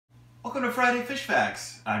Welcome to Friday Fish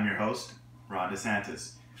Facts. I'm your host, Ron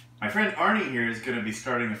DeSantis. My friend Arnie here is going to be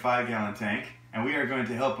starting a 5-gallon tank, and we are going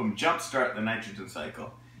to help him jumpstart the nitrogen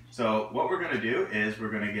cycle. So what we're going to do is we're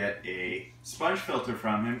going to get a sponge filter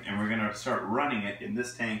from him, and we're going to start running it in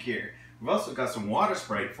this tank here. We've also got some water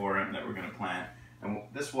sprite for him that we're going to plant. And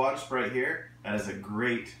this water sprite here, that is a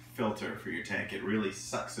great filter for your tank. It really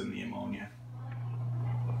sucks in the ammonia.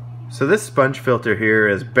 So this sponge filter here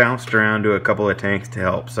is bounced around to a couple of tanks to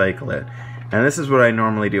help cycle it. And this is what I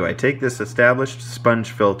normally do. I take this established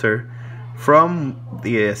sponge filter from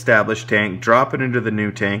the established tank, drop it into the new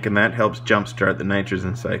tank, and that helps jumpstart the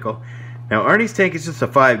nitrogen cycle. Now Arnie's tank is just a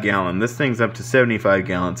 5-gallon. This thing's up to 75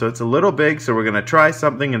 gallons, so it's a little big, so we're going to try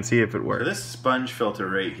something and see if it works. So this sponge filter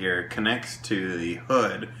right here connects to the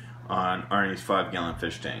hood on Arnie's 5-gallon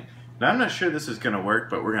fish tank. Now I'm not sure this is going to work,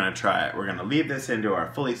 but we're going to try it. We're going to leave this into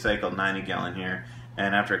our fully cycled 90-gallon here,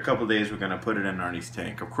 and after a couple days we're going to put it in Arnie's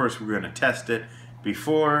tank. Of course we're going to test it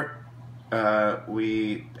before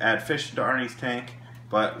we add fish into Arnie's tank,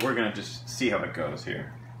 but we're going to just see how it goes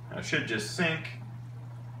here. Now, it should just sink.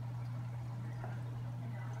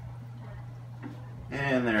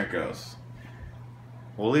 And there it goes.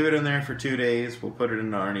 We'll leave it in there for 2 days. We'll put it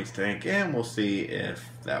into Arnie's tank and we'll see if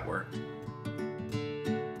that worked.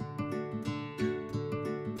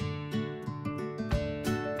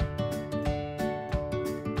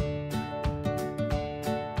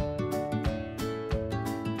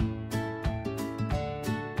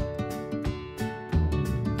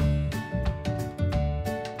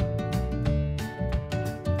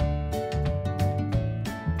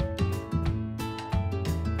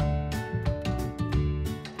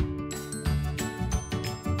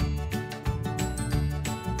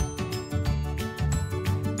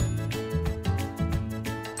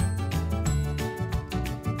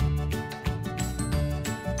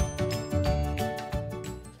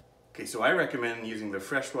 So I recommend using the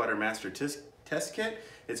Freshwater Master Test Kit.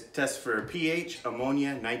 It tests for pH,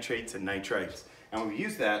 ammonia, nitrates, and nitrites. And we've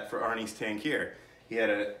used that for Arnie's tank here. He had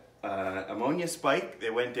a ammonia spike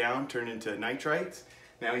that went down, turned into nitrites.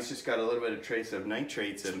 Now he's just got a little bit of trace of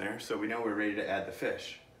nitrates in there, so we know we're ready to add the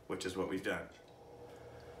fish, which is what we've done.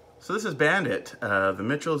 So this is Bandit, the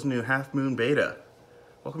Mitchell's new half-moon Betta.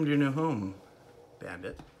 Welcome to your new home,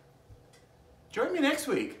 Bandit. Join me next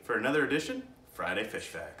week for another edition, Friday Fish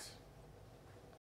Facts.